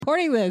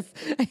recording this.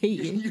 I hate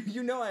you.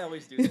 You know I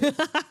always do this.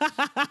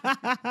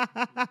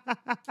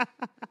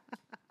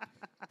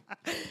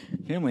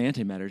 Family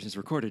Antimatters is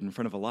recorded in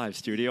front of a live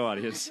studio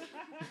audience.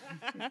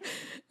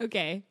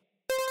 Okay.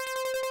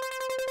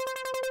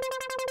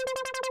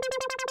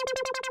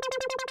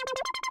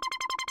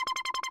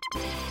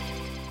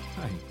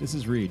 Hi, this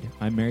is Reed.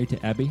 I'm married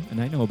to Abby,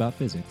 and I know about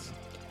physics.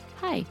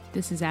 Hi,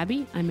 this is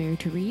Abby. I'm married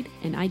to Reed,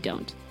 and I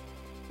don't.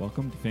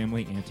 Welcome to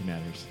Family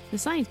Antimatters. The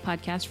science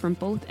podcast from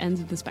both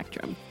ends of the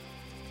spectrum.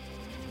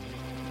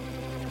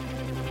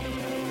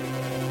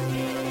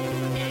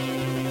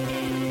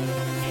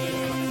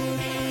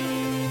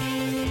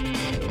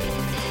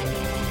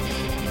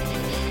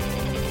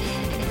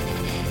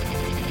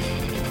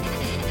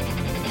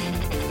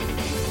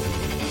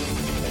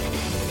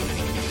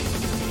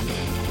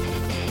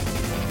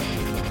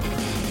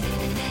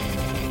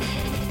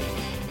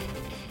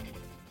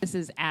 This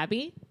is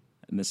Abby.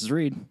 And this is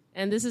Reed.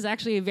 And this is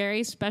actually a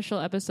very special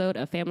episode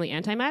of Family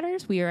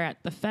Antimatters. We are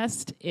at the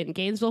Fest in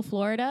Gainesville,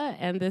 Florida,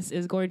 and this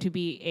is going to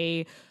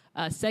be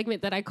a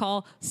segment that I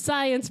call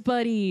Science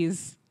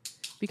Buddies,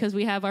 because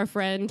we have our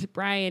friend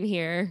Brian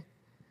here.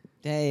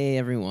 Hey,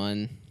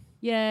 everyone.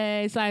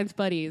 Yay, Science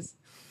Buddies.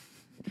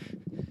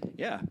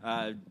 Yeah,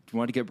 we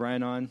want to get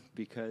Brian on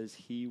because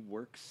he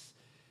works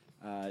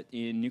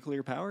in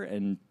nuclear power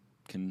and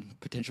can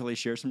potentially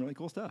share some really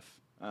cool stuff.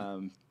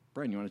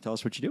 Brian, you want to tell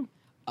us what you do?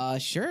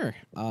 Sure.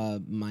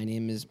 My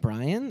name is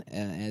Brian.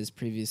 As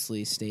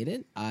previously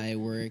stated, I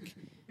work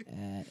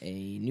at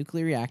a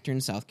nuclear reactor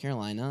in South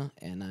Carolina,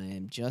 and I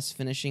am just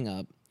finishing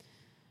up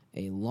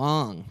a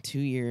long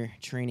 2-year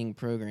training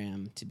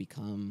program to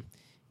become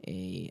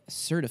a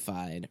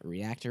certified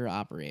reactor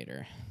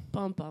operator.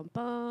 Bum, bum,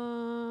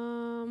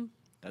 bum.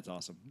 That's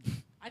awesome.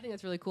 I think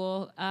that's really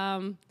cool.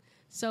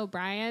 So,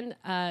 Brian,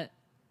 it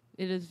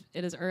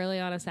is early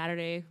on a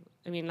Saturday.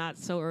 I mean, not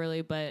so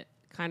early, but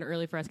kind of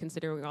early for us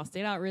considering we all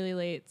stayed out really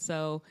late.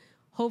 So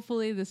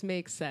hopefully this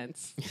makes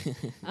sense.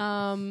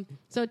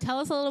 So tell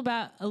us a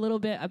little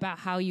bit about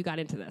how you got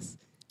into this.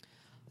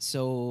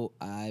 So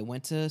I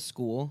went to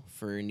school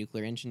for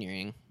nuclear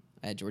engineering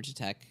at Georgia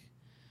Tech,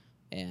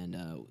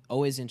 and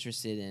always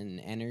interested in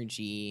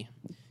energy.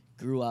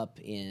 Grew up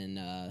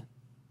in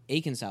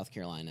Aiken, South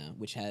Carolina,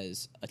 which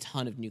has a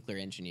ton of nuclear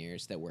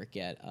engineers that work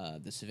at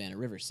the Savannah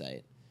River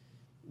site,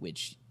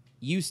 which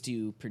used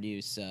to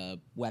produce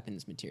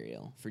weapons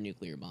material for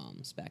nuclear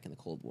bombs back in the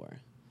Cold War.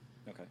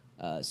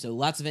 Okay. So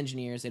lots of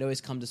engineers, they'd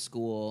always come to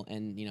school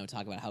and,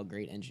 talk about how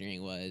great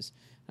engineering was.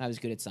 I was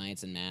good at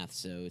science and math,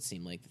 so it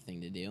seemed like the thing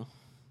to do.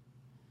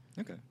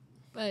 Okay.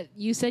 But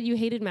you said you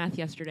hated math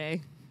yesterday.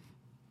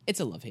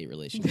 It's a love-hate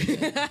relationship.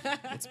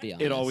 Let's be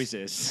honest. It always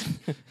is.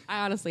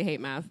 I honestly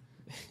hate math.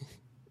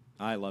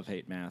 I love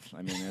hate math.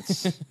 I mean,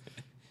 it's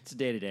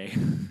day to day.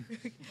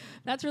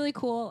 That's really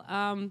cool.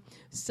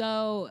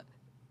 So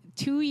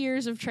 2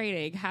 years of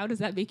training, how does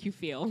that make you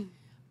feel?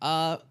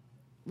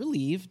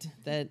 Relieved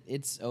that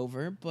it's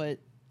over, but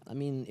I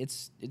mean,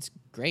 it's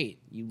great.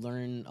 You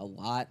learn a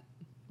lot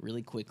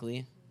really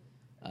quickly.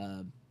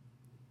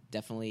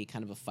 Definitely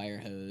kind of a fire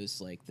hose.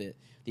 Like the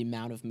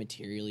amount of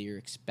material you're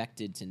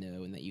expected to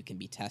know and that you can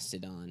be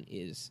tested on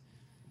is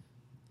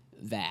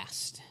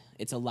vast.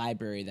 It's a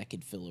library that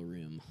could fill a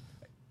room.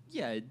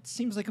 Yeah, it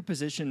seems like a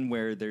position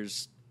where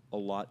there's a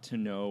lot to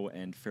know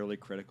and fairly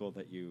critical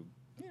that you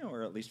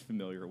are at least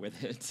familiar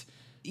with it.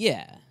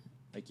 Yeah.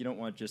 Like, you don't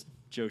want just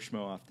Joe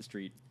Schmo off the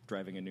street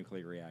driving a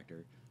nuclear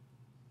reactor.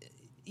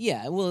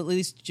 Yeah, well, at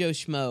least Joe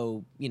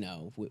Schmo,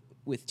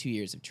 with 2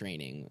 years of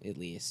training, at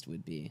least,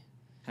 would be.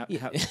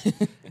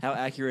 How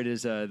accurate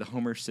is the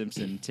Homer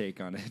Simpson take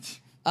on it?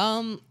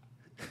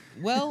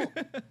 Well,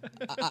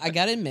 I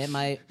gotta admit,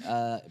 my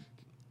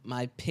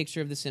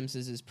picture of The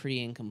Simpsons is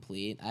pretty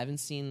incomplete. I haven't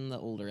seen the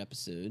older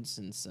episodes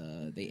since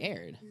they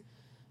aired.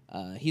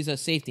 He's a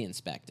safety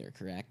inspector,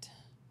 correct?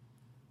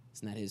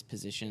 Isn't that his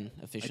position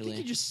officially? I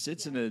think he just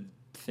sits in a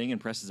thing and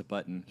presses a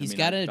button. He's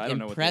got an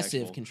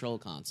impressive control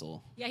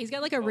console. Yeah, he's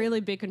got like a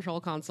really big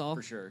control console.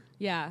 For sure.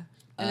 Yeah.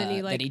 And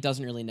then that he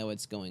doesn't really know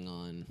what's going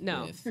on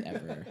with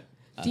ever.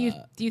 Do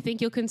you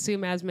think you'll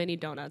consume as many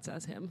donuts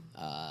as him?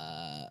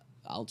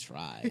 I'll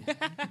try.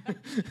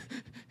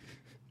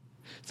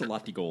 It's a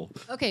lofty goal.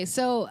 Okay,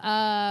 so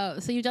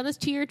you've done this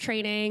 2-year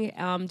training.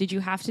 Did you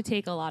have to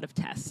take a lot of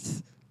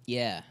tests?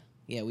 Yeah,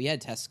 we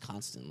had tests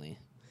constantly,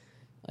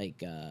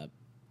 like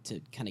to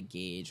kind of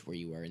gauge where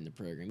you were in the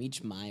program.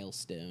 Each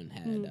milestone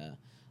had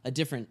a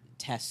different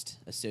test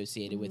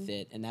associated with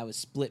it, and that was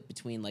split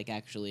between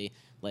actually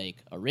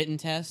a written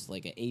test,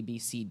 like a A, B,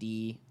 C,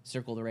 D,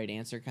 circle the right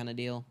answer kind of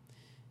deal,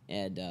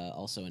 and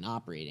also an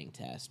operating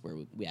test where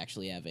we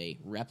actually have a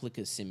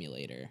replica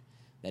simulator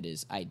that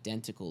is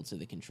identical to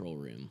the control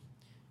room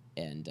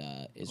and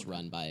is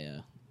run by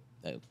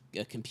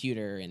a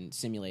computer and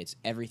simulates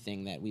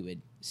everything that we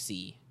would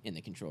see in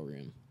the control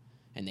room.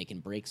 And they can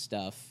break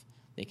stuff.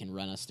 They can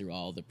run us through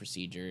all the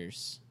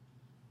procedures.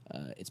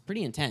 It's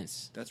pretty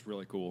intense. That's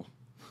really cool.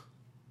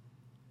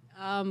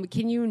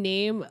 Can you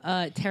name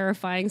a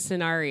terrifying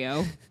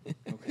scenario?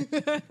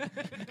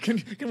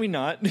 Can we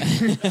not?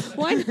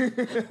 Why?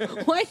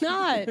 Why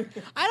not?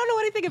 I don't know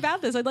anything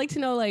about this. I'd like to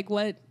know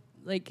what.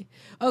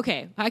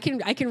 Okay, I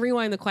can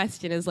rewind the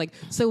question. Is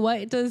so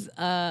what does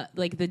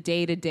the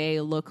day to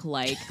day look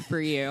like for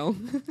you?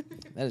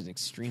 That is an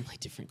extremely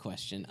different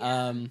question.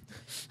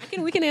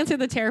 We can answer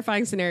the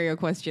terrifying scenario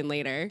question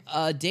later.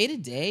 Day to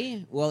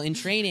day, well, in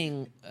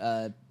training,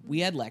 we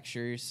had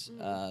lectures,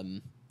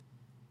 and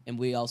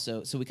we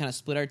also we kind of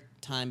split our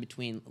time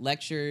between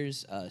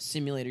lectures,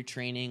 simulator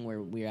training,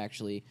 where we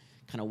actually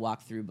kind of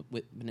walk through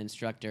with an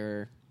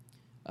instructor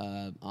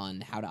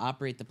on how to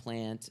operate the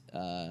plant.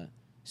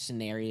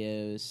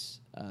 Scenarios,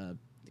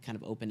 kind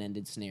of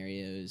open-ended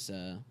scenarios,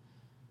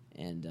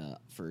 and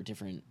for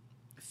different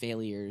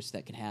failures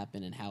that could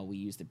happen and how we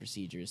use the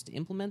procedures to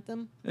implement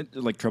them.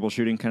 Like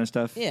troubleshooting kind of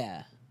stuff?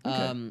 Yeah.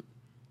 Okay.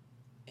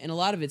 And a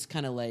lot of it's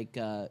kind of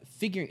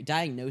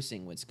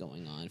diagnosing what's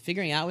going on,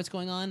 figuring out what's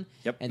going on,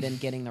 Yep. and then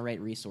getting the right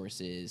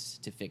resources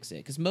to fix it.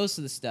 Because most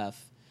of the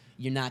stuff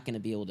you're not going to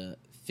be able to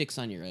fix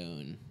on your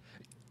own.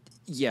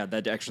 Yeah,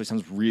 that actually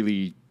sounds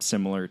really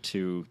similar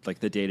to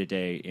the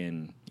day-to-day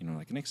in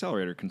an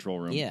accelerator control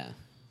room. Yeah.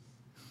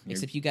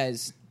 Except you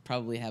guys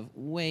probably have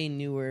way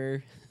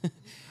newer.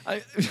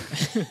 I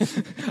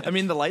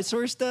mean, the light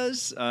source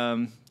does.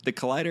 The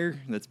collider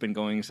that's been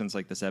going since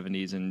the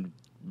 70s in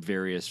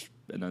various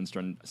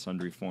and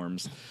sundry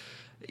forms.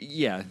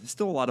 Yeah,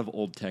 still a lot of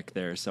old tech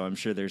there, so I'm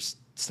sure there's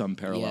some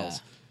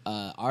parallels.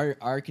 Yeah.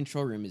 Our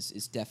control room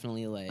is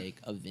definitely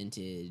a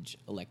vintage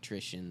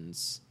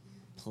electrician's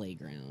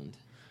playground.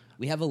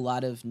 We have a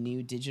lot of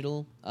new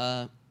digital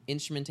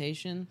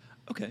instrumentation.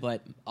 Okay.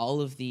 But all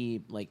of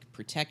the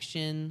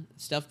protection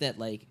stuff that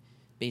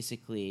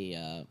basically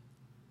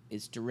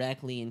is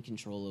directly in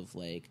control of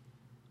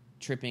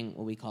tripping,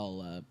 what we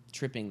call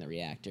tripping the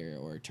reactor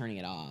or turning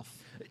it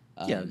off.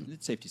 Yeah,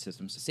 it's safety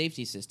systems.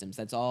 Safety systems.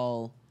 That's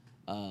all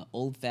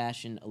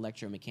old-fashioned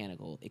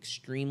electromechanical,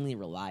 extremely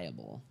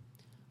reliable,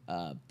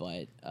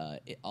 but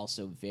it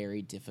also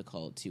very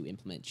difficult to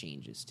implement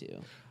changes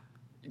to.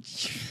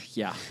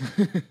 Yeah.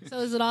 So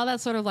is it all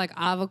that sort of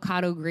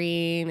avocado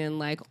green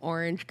and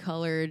orange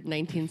colored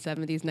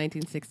 1970s,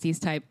 1960s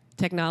type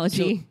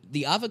technology? So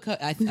the avocado,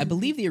 I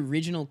believe the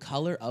original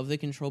color of the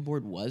control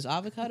board was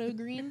avocado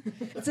green.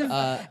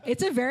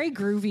 It's a very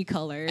groovy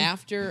color.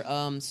 After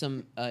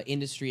some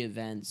industry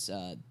events,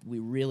 we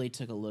really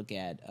took a look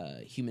at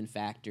human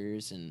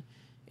factors and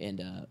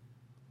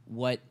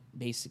what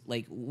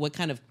what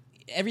kind of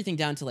everything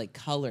down to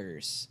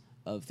colors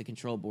of the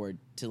control board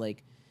to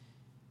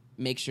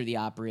make sure the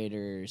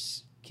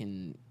operators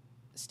can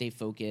stay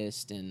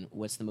focused and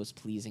what's the most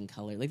pleasing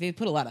color. They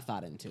put a lot of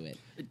thought into it.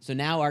 So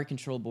now our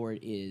control board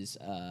is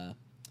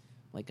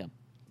like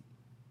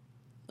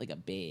a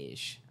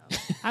beige.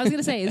 I was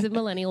gonna say, is it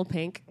millennial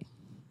pink?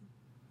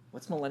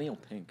 What's millennial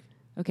pink?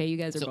 Okay, you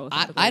guys are So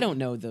both. I don't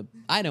know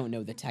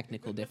the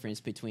technical difference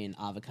between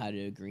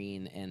avocado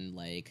green and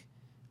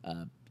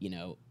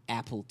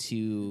apple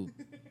II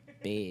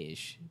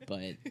beige,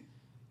 but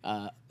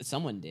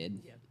someone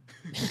did.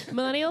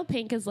 Millennial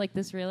pink is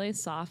this really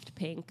soft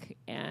pink,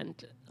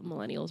 and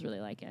millennials really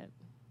like it.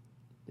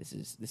 This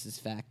is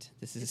fact.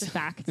 This is It's a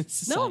fact.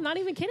 this is No, sci- I'm not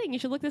even kidding. You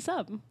should look this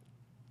up.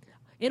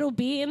 It'll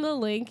be in the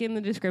link in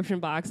the description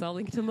box. I'll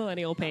link to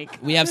millennial pink.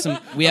 We have some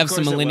course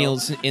it will.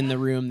 millennials in the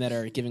room that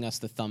are giving us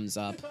the thumbs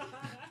up.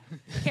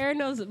 Karen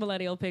knows what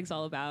millennial pink's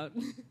all about.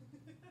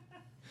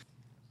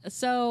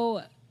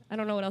 So I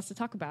don't know what else to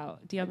talk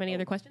about. Do you have any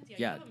other questions?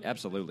 Yeah,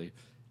 absolutely.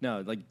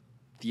 No,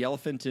 the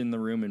elephant in the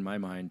room in my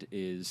mind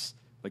is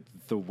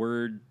the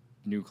word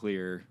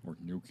nuclear or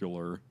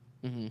nuclear,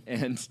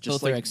 and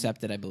just Both are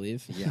accepted, I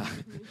believe. yeah,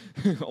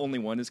 only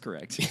one is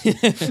correct.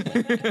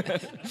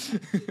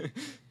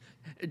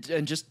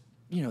 And just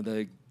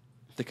the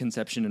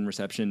conception and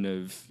reception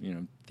of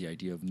the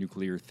idea of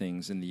nuclear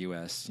things in the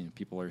U.S.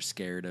 People are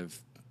scared of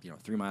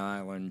 3 Mile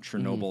Island,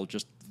 Chernobyl,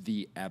 just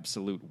the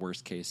absolute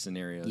worst case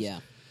scenarios. Yeah.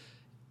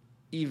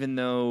 Even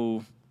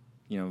though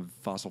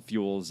fossil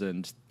fuels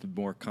and the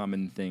more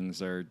common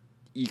things are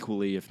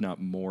equally, if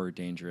not more,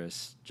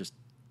 dangerous. Just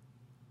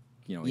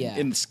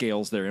in the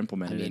scales they're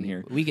implemented in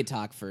here. We could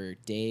talk for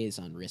days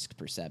on risk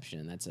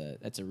perception. That's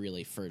a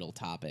really fertile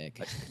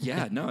topic.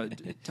 Yeah, no.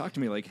 Talk to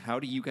me. How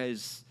do you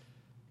guys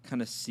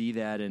kind of see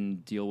that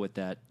and deal with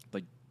that?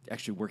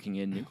 Actually working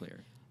in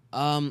nuclear.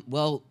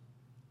 Well,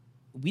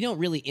 we don't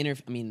really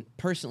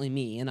personally,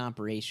 me in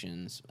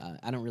operations,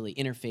 I don't really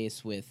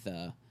interface with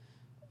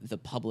the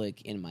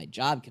public in my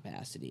job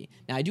capacity.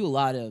 Now, I do a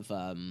lot of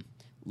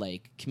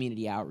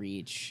community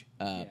outreach,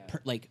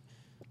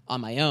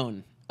 on my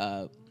own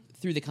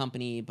through the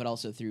company, but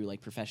also through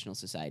professional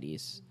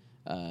societies.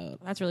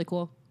 That's really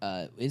cool.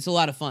 It's a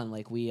lot of fun.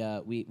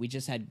 We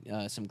just had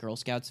some Girl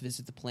Scouts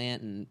visit the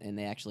plant, and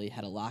they actually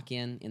had a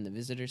lock-in in the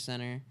visitor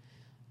center.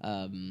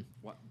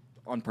 What?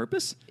 On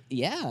purpose?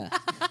 Yeah,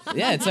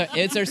 yeah.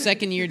 It's our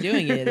second year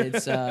doing it.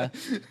 It's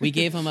we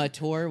gave them a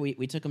tour.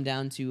 We took them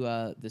down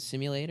to the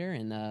simulator,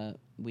 and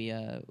we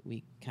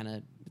kind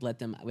of let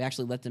them. We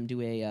actually let them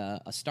do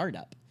a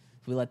startup.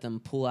 we let them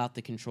pull out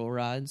the control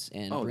rods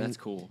and that's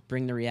cool.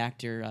 bring the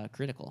reactor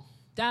critical.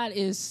 That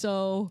is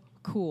so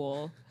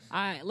cool.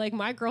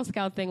 My Girl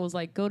Scout thing was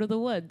like, go to the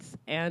woods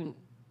and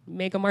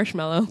make a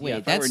marshmallow. Wait,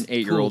 if I were that's an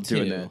 8-year-old cool,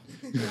 doing too.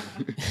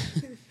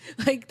 that.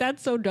 Like,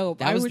 that's so dope.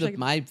 That was wish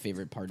my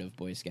favorite part of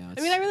Boy Scouts.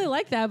 I mean, I really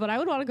like that, but I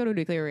would want to go to a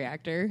nuclear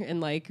reactor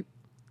and like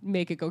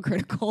make it go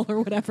critical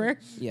or whatever.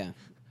 yeah.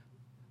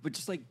 But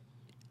just like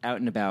out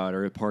and about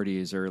or at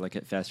parties or like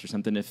at fest or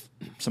something, if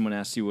someone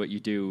asks you what you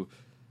do,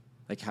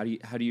 like how do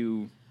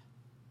you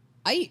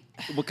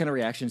what kind of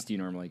reactions do you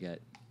normally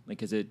get?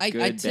 Like, is it good,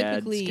 I bad,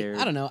 typically, scared?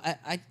 I don't know.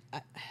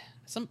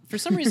 For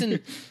some reason,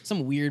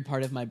 some weird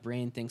part of my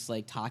brain thinks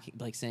like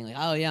saying like,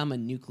 oh yeah, I'm a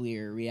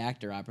nuclear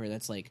reactor operator.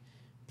 That's like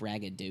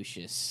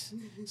braggadocious.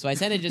 So I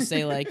tend to just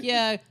say like,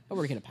 yeah, I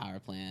work at a power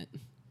plant.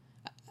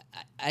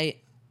 I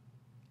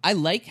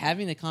like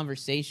having the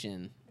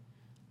conversation,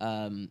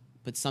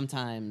 but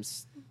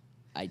sometimes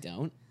I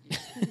don't.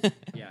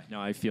 Yeah,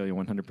 no, I feel you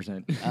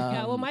 100%.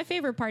 Yeah, well, my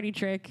favorite party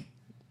trick,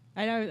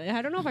 I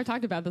don't know if I've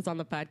talked about this on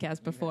the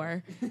podcast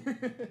before,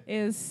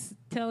 is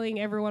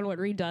telling everyone what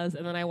Reed does,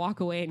 and then I walk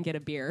away and get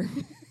a beer.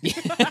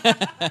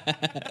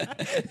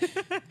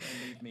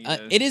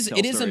 It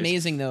is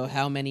amazing though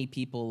how many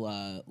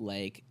people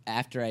like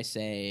after I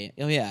say,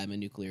 oh yeah, I'm a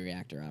nuclear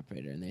reactor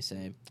operator, and they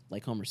say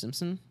like Homer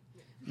Simpson.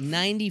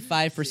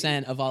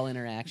 95% of all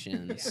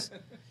interactions.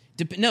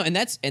 No, and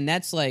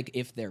that's like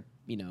if they're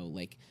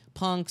like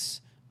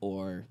punks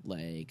or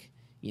like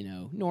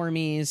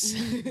normies,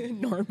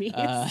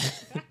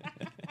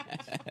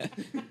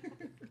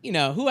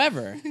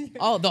 whoever,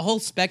 all the whole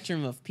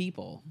spectrum of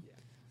people.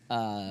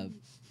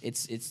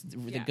 It's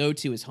the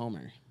go-to is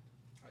Homer.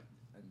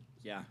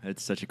 Yeah,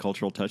 it's such a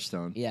cultural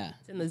touchstone. Yeah,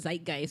 It's in the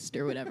zeitgeist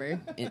or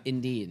whatever.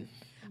 Indeed.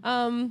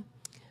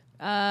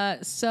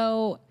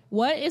 So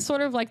what is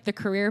sort of like the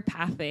career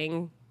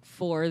pathing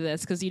for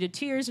this? Because you did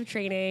 2 years of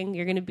training.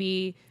 You're going to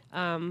be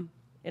an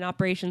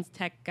operations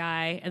tech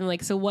guy. And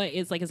like, so what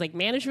is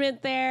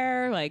management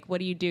there? Like, what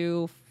do you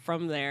do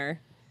from there?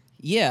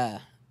 Yeah.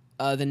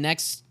 The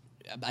next,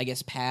 I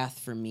guess, path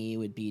for me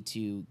would be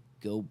to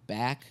go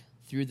back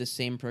through the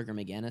same program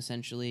again,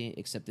 essentially,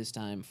 except this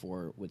time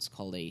for what's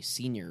called a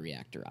senior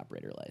reactor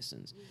operator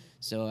license.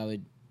 So I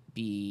would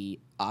be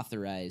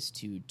authorized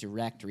to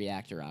direct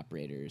reactor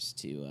operators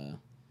to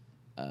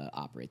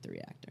operate the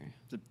reactor.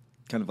 It's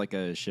kind of like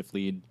a shift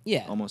lead.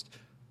 Yeah. Almost.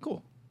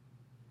 Cool.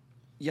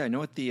 Yeah, I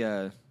know at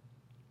the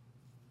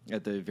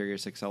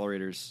various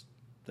accelerators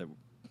that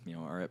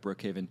are at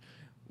Brookhaven,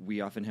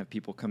 we often have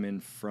people come in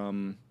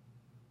from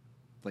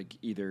like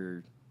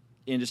either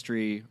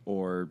industry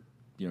or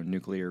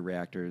nuclear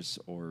reactors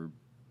or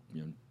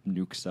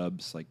nuke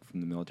subs like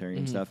from the military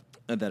and stuff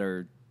that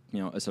are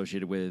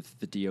associated with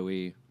the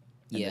DOE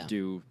and that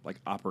do like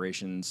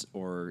operations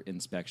or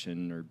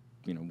inspection or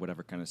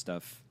whatever kind of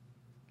stuff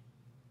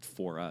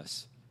for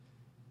us.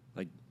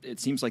 Like it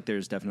seems like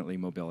there's definitely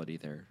mobility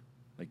there,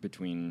 like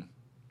between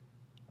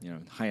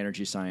high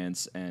energy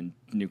science and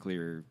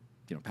nuclear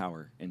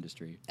power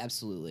industry.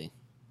 Absolutely.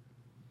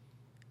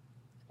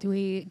 Do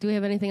we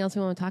have anything else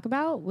we want to talk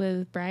about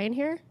with Brian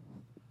here?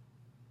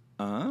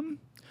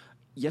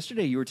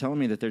 Yesterday you were telling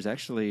me that there's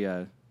actually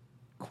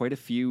quite a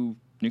few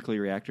nuclear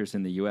reactors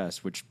in the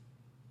U.S., which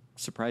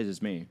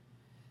surprises me.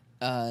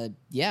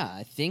 Yeah,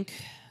 I think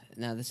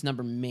now this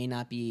number may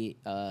not be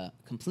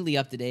completely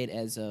up to date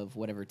as of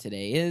whatever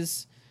today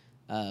is.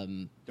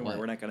 Don't worry,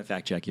 we're not going to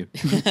fact check you.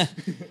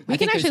 We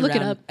can actually look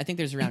it up. I think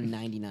there's around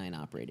 99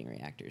 operating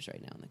reactors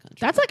right now in the country.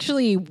 That's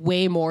actually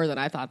way more than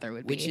I thought there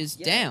would be. Which is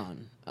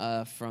down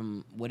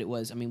from what it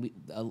was. I mean,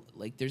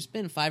 there's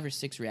been 5 or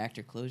 6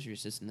 reactor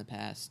closures just in the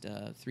past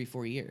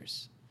 3-4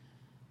 years.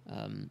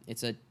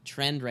 It's a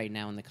trend right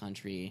now in the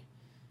country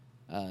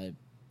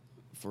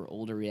for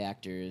older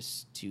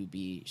reactors to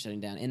be shutting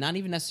down, and not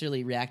even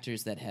necessarily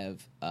reactors that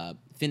have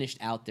finished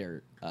out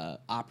their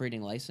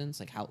operating license,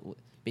 like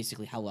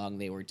basically how long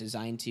they were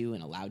designed to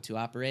and allowed to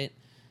operate.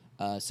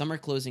 Some are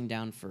closing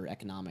down for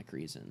economic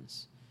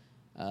reasons,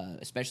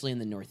 especially in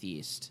the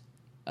Northeast,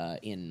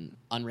 in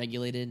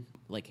unregulated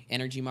like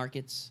energy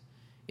markets.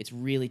 It's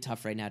really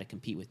tough right now to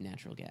compete with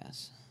natural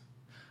gas.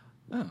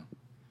 Oh.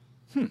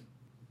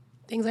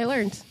 Things I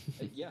learned.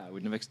 Yeah, I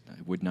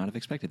would not have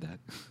expected that.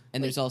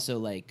 And there's also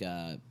like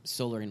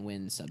solar and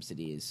wind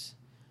subsidies.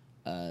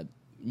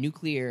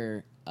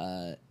 Nuclear.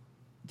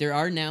 There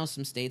are now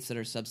some states that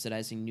are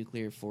subsidizing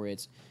nuclear for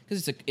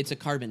because it's a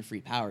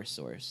carbon-free power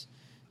source.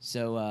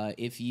 So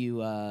if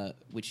you,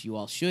 which you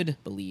all should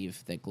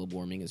believe that global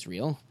warming is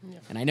real,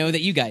 and I know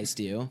that you guys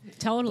do,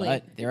 Totally.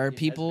 but there are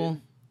people,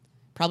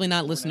 probably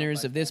not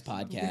listeners of this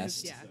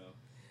podcast.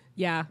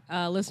 Yeah.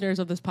 Listeners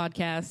of this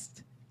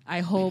podcast, I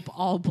hope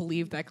all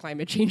believe that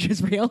climate change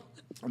is real.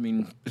 I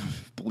mean,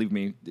 believe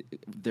me,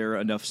 there are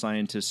enough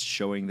scientists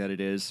showing that it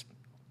is,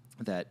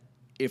 that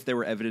if there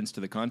were evidence to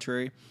the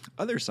contrary,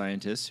 other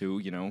scientists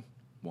who,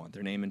 want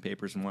their name in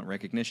papers and want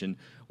recognition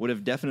would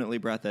have definitely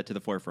brought that to the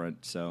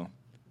forefront. So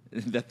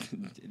that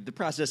the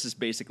process is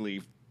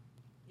basically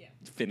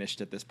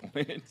finished at this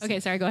point. Okay,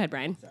 sorry. Go ahead,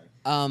 Brian.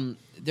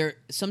 There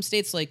some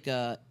states like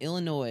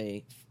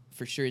Illinois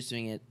for sure is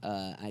doing it.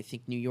 I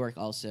think New York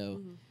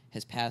also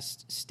has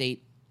passed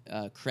state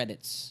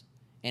credits,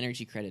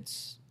 energy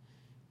credits,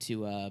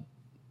 to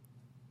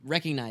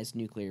recognize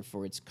nuclear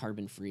for its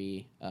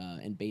carbon-free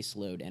and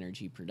baseload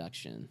energy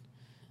production,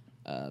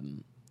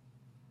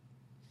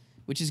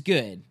 which is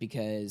good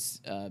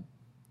because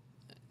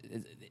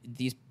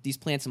these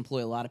plants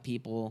employ a lot of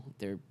people.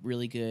 They're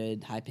really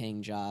good,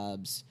 high-paying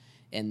jobs,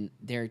 and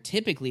they're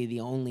typically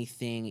the only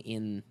thing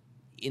in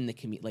the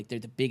community. Like, they're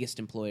the biggest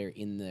employer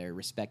in their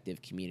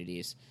respective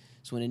communities.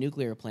 So when a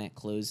nuclear plant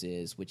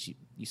closes, which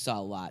you saw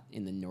a lot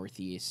in the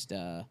Northeast,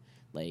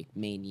 like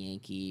Maine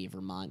Yankee,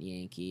 Vermont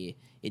Yankee,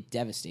 it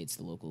devastates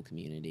the local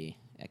community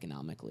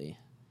economically.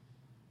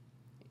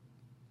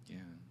 Yeah.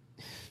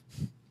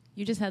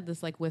 You just had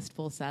this like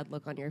wistful, sad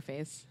look on your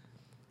face.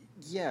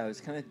 Yeah, I was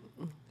kind of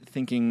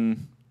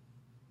thinking,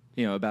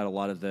 about a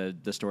lot of the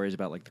stories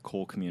about like the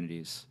coal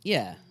communities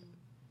Yeah,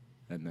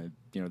 and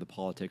the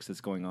politics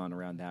that's going on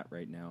around that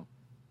right now.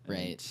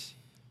 right. And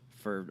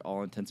for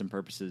all intents and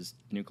purposes,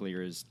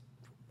 nuclear is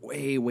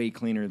way, way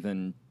cleaner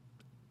than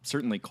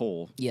certainly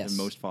coal Yes. and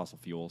most fossil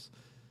fuels.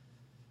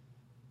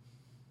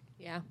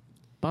 Yeah.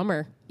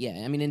 Bummer.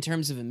 Yeah, I mean, in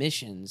terms of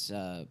emissions,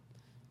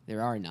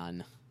 there are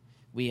none.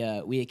 We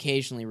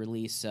occasionally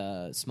release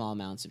small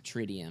amounts of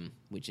tritium,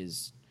 which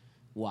is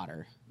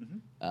water,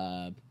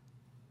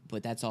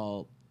 but that's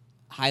all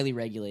highly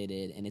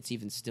regulated, and it's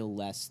even still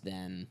less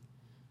than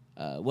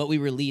what we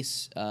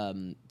release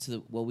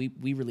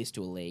we release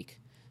to a lake,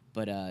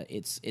 but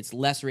it's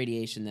less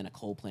radiation than a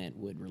coal plant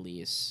would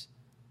release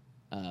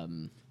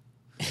in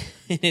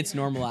its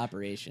normal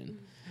operation.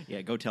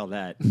 Yeah, go tell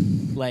that.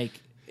 Like,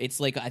 it's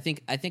like I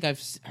think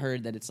I've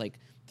heard that it's like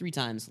 3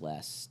 times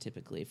less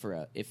typically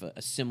for if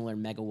a similar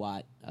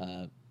megawatt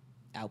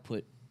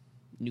output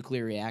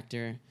nuclear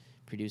reactor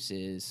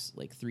produces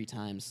like 3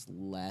 times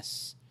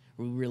less,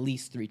 or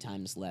release 3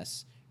 times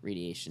less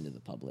radiation to the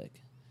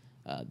public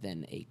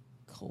than a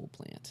coal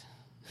plant.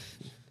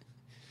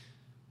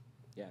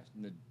 Yeah.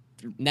 And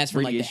that's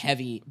from like the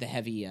radiation-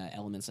 heavy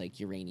elements like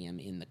uranium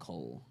in the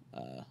coal,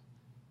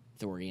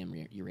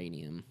 thorium,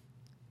 uranium,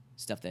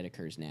 stuff that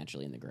occurs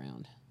naturally in the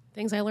ground.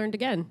 Things I learned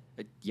again.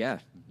 Yeah,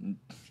 you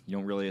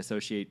don't really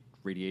associate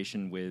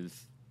radiation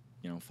with,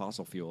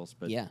 fossil fuels,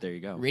 but Yeah, there you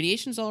go.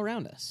 Radiation's all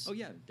around us. Oh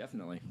yeah,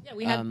 definitely. Yeah,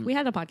 we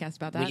had a podcast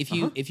about that. If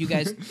you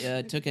guys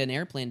took an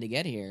airplane to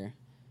get here,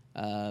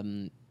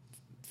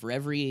 for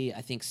every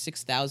I think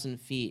 6,000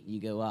 feet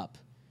you go up,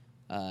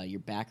 your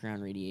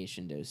background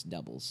radiation dose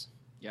doubles.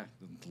 Yeah,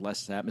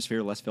 less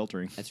atmosphere, less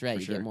filtering. That's right. for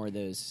You sure. get more of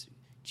those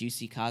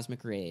juicy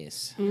cosmic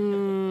rays.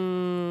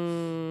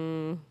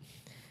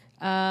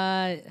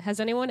 Has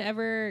anyone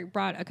ever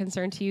brought a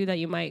concern to you that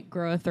you might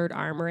grow a third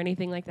arm or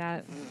anything like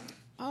that?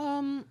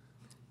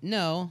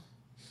 No.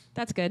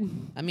 That's good.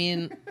 I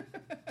mean,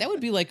 that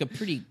would be like a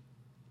pretty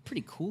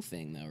cool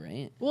thing, though,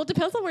 right? Well, it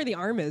depends on where the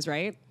arm is,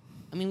 right?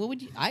 I mean, what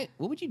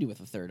would you do with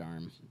a third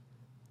arm?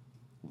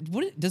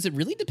 Does it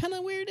really depend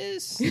on where it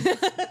is?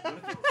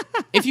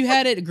 If you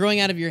had it growing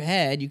out of your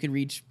head, you could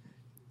reach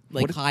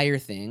like higher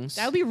things.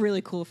 That would be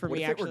really cool for What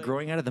me, if it actually. were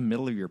growing out of the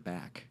middle of your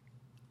back?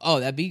 Oh,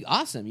 that'd be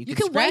awesome. You You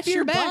could could wipe scratch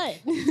your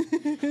back.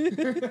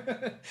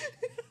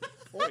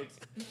 butt.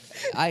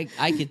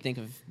 I could think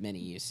of many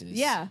uses.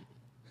 Yeah.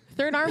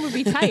 Third arm would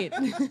be tight.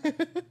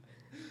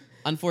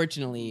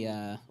 Unfortunately,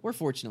 or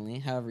fortunately,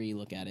 however you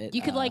look at it.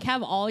 You could like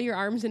have all your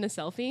arms in a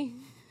selfie.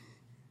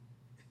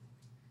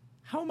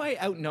 How am I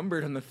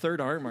outnumbered on the third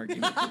arm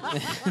argument?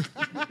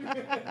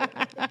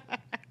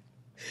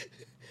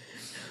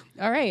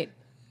 All right.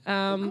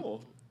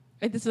 Cool.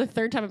 This is the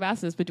third time I've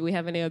asked this, but do we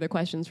have any other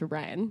questions for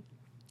Brian?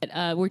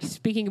 We're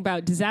speaking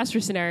about disaster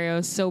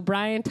scenarios. So,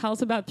 Brian, tell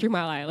us about 3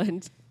 Mile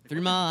Island.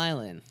 3 Mile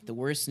Island, the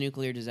worst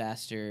nuclear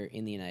disaster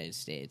in the United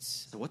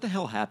States. So what the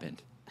hell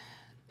happened?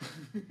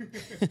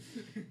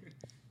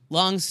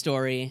 Long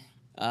story.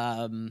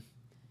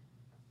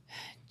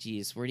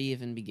 Geez, where do you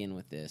even begin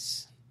with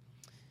this?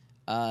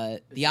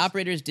 The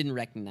operators didn't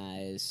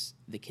recognize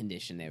the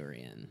condition they were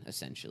in,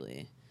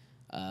 essentially.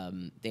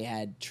 They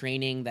had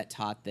training that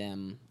taught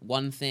them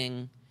one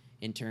thing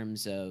in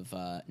terms of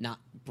not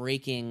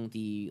breaking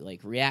the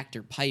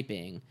reactor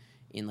piping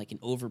in an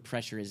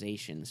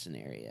overpressurization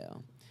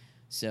scenario.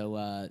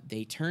 So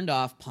they turned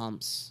off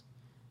pumps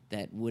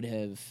that would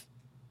have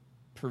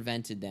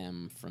prevented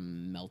them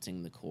from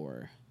melting the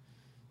core.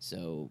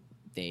 So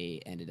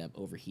they ended up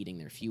overheating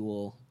their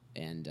fuel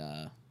and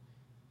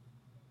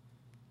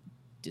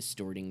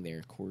distorting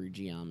their core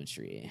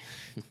geometry.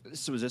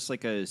 So is this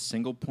like a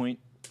single point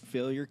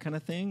failure kind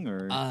of thing,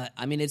 or?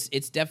 I mean,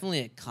 it's definitely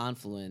a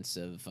confluence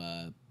of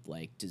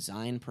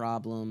design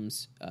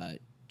problems,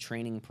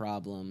 training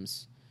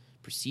problems,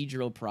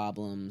 procedural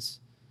problems,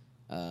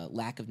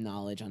 lack of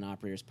knowledge on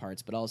operators'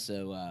 parts, but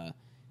also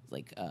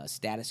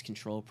status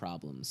control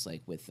problems,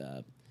 like with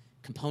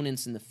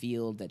components in the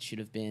field that should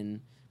have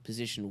been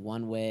positioned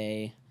one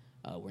way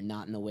were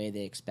not in the way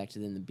they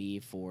expected them to be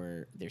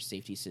for their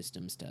safety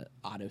systems to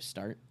auto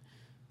start.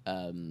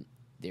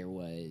 There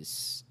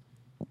was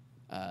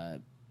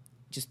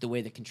just the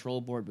way the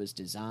control board was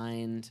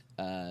designed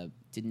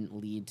didn't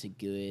lead to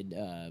good,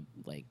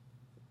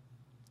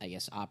 I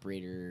guess,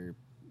 operator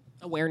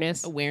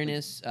Awareness.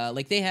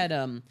 Like they had,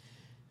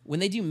 when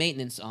they do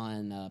maintenance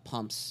on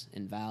pumps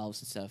and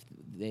valves and stuff,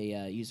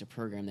 they use a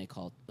program they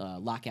call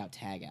lockout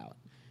tagout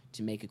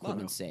to make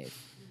equipment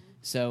safe.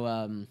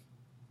 So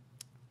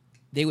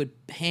they would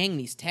hang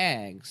these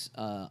tags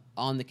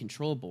on the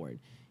control board,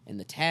 and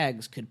the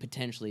tags could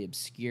potentially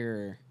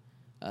obscure,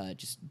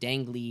 just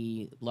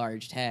dangly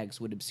large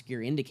tags would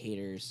obscure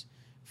indicators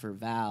for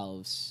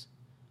valves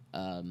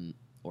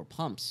or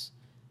pumps.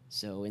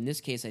 So in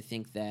this case, I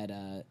think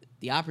that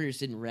the operators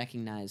didn't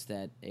recognize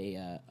that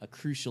a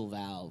crucial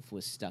valve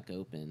was stuck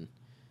open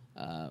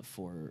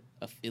for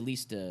at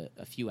least a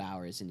few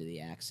hours into the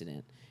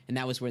accident. And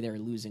that was where they were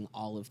losing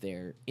all of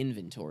their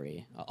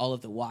inventory. All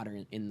of the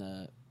water in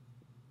the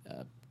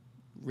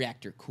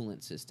reactor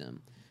coolant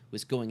system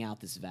was going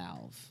out this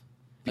valve.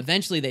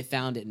 Eventually they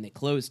found it and they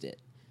closed it.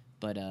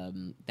 But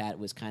that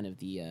was kind of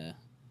the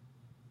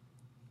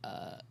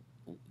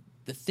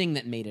thing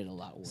that made it a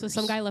lot worse. So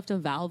some guy left a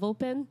valve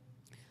open?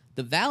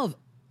 The valve,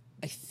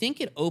 I think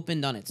it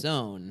opened on its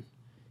own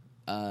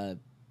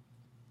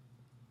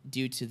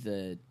due to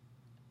the...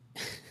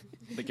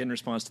 Like in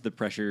response to the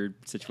pressure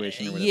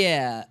situation or whatever.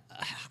 Yeah,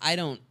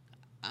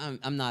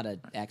 I'm not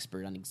an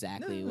expert on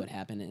exactly what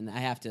happened,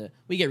 and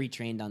we get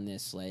retrained on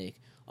this like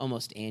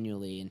almost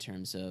annually in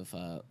terms of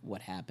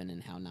what happened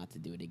and how not to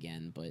do it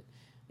again, but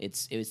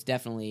it was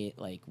definitely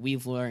like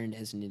we've learned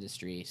as an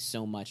industry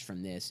so much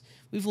from this.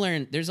 We've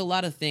learned there's a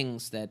lot of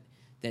things that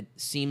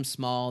seem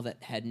small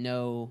that had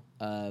no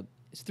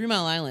 3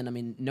 Mile Island. I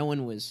mean, no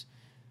one was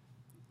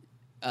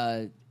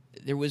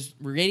there was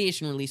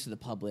radiation released to the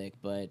public,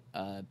 but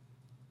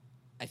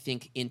I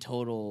think in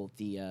total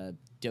the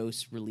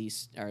dose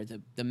release or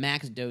the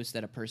max dose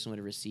that a person would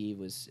have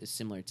received is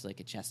similar to like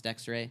a chest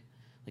X-ray,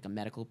 like a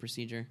medical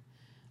procedure.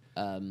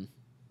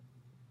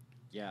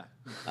 Yeah.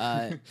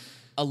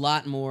 A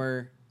lot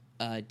more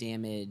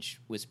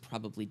damage was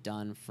probably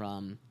done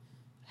from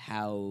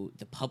how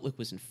the public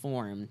was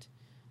informed.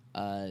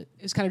 It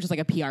was kind of just like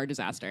a PR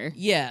disaster.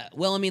 Yeah.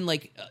 Well, I mean,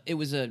 like it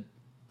was a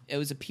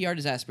PR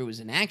disaster, but it was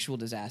an actual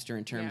disaster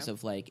in terms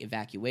of like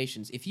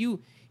evacuations. If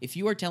you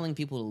are telling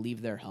people to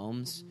leave their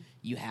homes,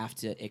 you have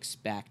to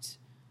expect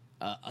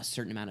a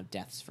certain amount of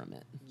deaths from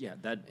it. Yeah,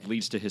 that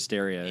leads to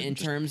hysteria. In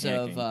terms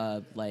panicking.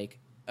 of like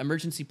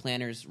emergency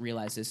planners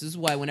realize this. This is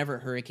why whenever a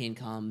hurricane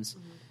comes,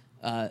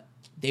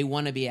 they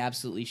want to be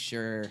absolutely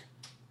sure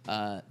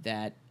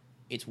that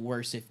it's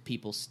worse if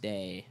people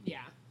stay.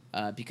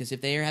 Yeah. Because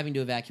if they are having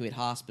to evacuate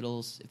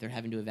hospitals, if they're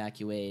having to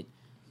evacuate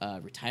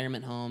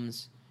retirement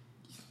homes,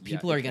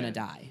 people are going to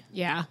die.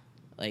 Yeah.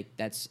 Like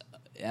that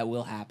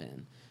will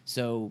happen.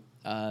 So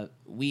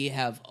we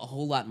have a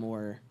whole lot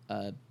more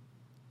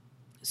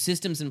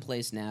systems in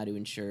place now to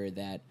ensure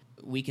that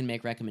we can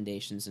make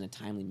recommendations in a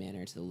timely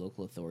manner to the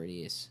local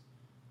authorities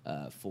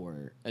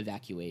for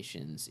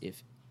evacuations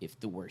if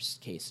the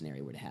worst case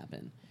scenario were to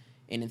happen.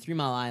 And in 3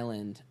 Mile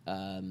Island,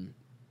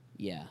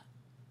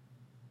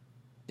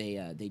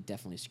 they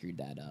definitely screwed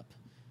that up.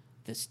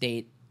 The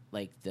state,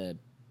 like the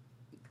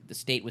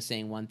state was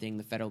saying one thing,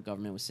 the federal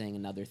government was saying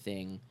another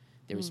thing.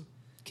 There was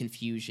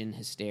confusion,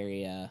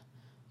 hysteria.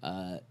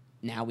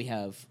 Now we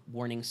have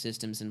warning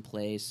systems in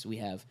place. We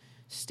have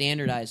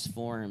standardized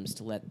forms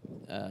to let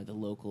the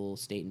local,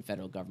 state, and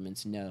federal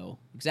governments know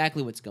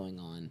exactly what's going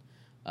on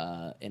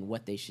and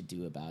what they should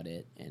do about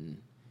it.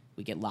 And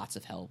we get lots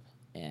of help.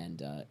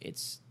 And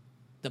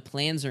the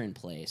plans are in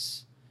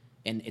place,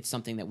 and it's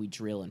something that we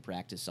drill and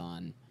practice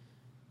on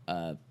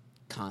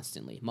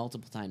constantly,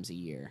 multiple times a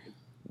year.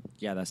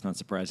 Yeah, that's not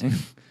surprising.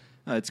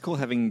 It's cool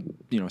having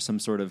some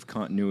sort of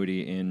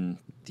continuity in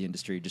the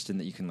industry, just in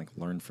that you can like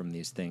learn from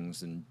these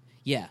things and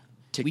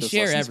we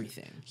share lessons.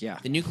 everything. Yeah,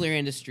 the nuclear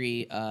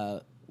industry,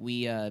 an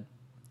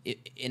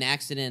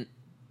accident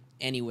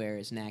anywhere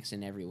is an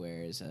accident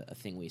everywhere is a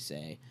thing we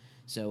say.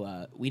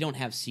 So we don't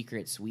have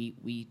secrets.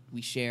 We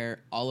share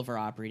all of our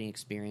operating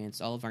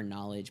experience, all of our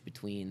knowledge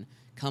between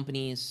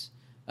companies.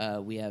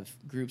 We have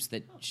groups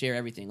that share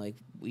everything. Like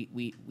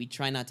we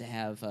try not to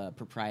have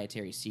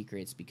proprietary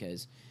secrets,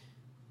 because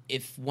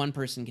if one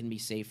person can be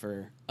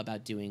safer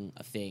about doing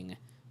a thing,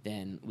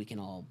 then we can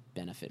all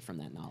benefit from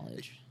that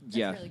knowledge.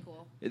 That's really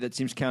cool. That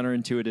seems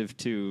counterintuitive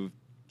to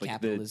like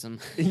capitalism.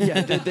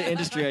 The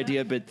industry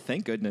idea, but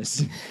thank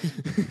goodness.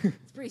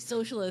 It's pretty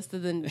socialist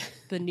of the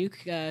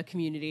nuke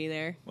community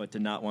there. What, to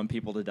not want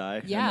people to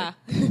die? Yeah.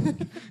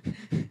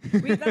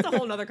 That's a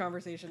whole other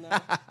conversation, though,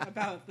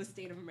 about the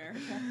state of America.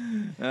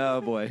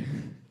 Oh, boy.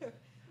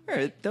 All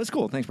right, that was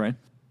cool. Thanks, Brian.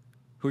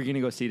 Who are you going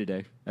to go see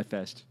today at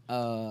Fest?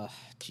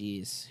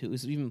 Geez.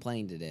 Who's even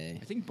playing today?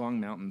 I think Bong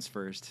Mountain's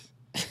first.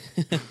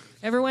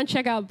 Everyone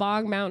check out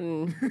Bong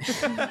Mountain.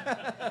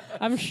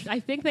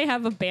 I think they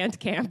have a band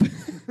camp.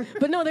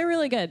 But no, they're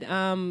really good.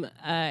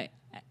 I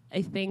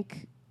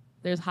think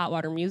there's Hot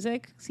Water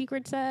Music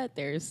secret set.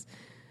 There's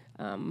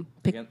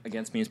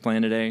Against Me is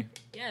playing today.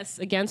 Yes,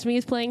 Against Me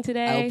is playing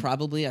today.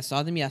 I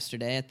saw them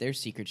yesterday at their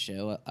secret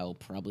show. I will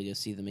probably go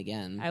see them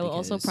again. I will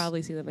also because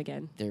probably see them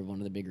again. They're one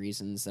of the big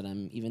reasons that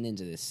I'm even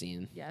into this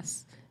scene.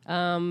 Yes.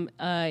 No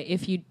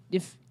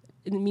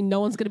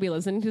one's going to be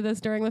listening to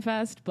this during the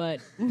fest, but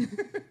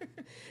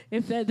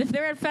if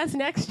they're at fest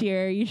next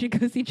year, you should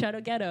go see Shadow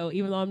Ghetto,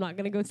 even though I'm not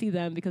going to go see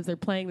them because they're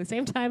playing the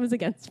same time as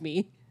Against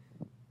Me.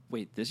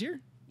 Wait, this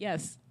year?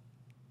 Yes.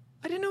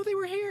 I didn't know they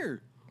were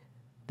here.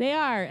 They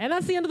are. And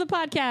that's the end of the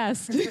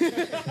podcast.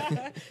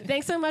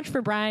 Thanks so much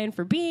for Brian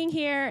for being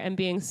here and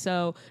being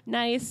so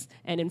nice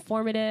and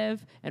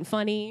informative and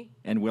funny.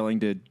 And willing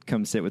to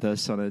come sit with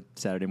us on a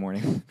Saturday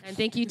morning. And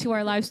thank you to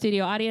our live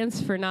studio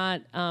audience for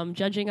not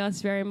judging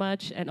us very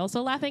much and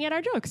also laughing at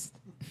our jokes.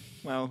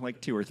 Well, like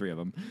 2 or 3 of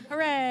them.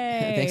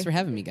 Hooray. Thanks for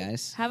having me,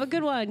 guys. Have a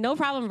good one. No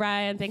problem,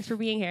 Brian. Thanks for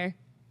being here.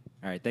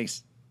 All right,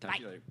 thanks. Talk Bye.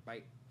 to you later.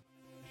 Bye.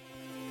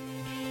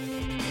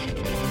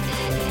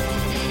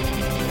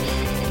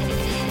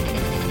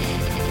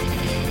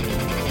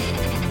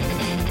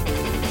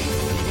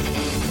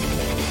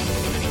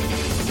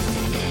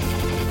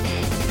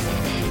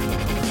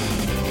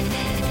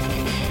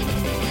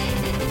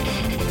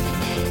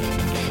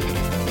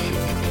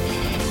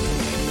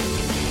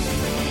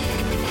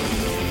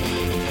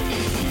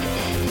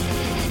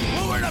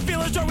 Well, we're not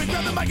feeling strong. We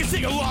grab the mic and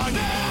sing along.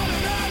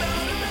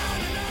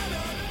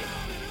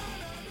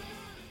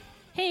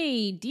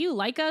 Hey, do you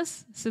like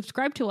us?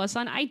 Subscribe to us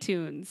on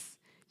iTunes.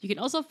 You can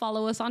also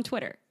follow us on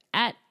Twitter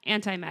at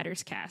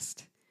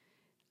AntimattersCast.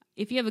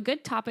 If you have a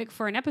good topic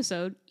for an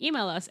episode,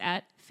 email us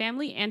at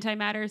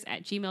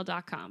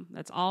familyantimatters@gmail.com.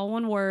 That's all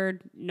one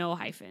word, no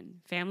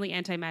hyphen.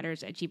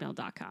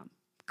 familyantimatters@gmail.com.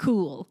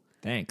 Cool.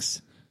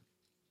 Thanks.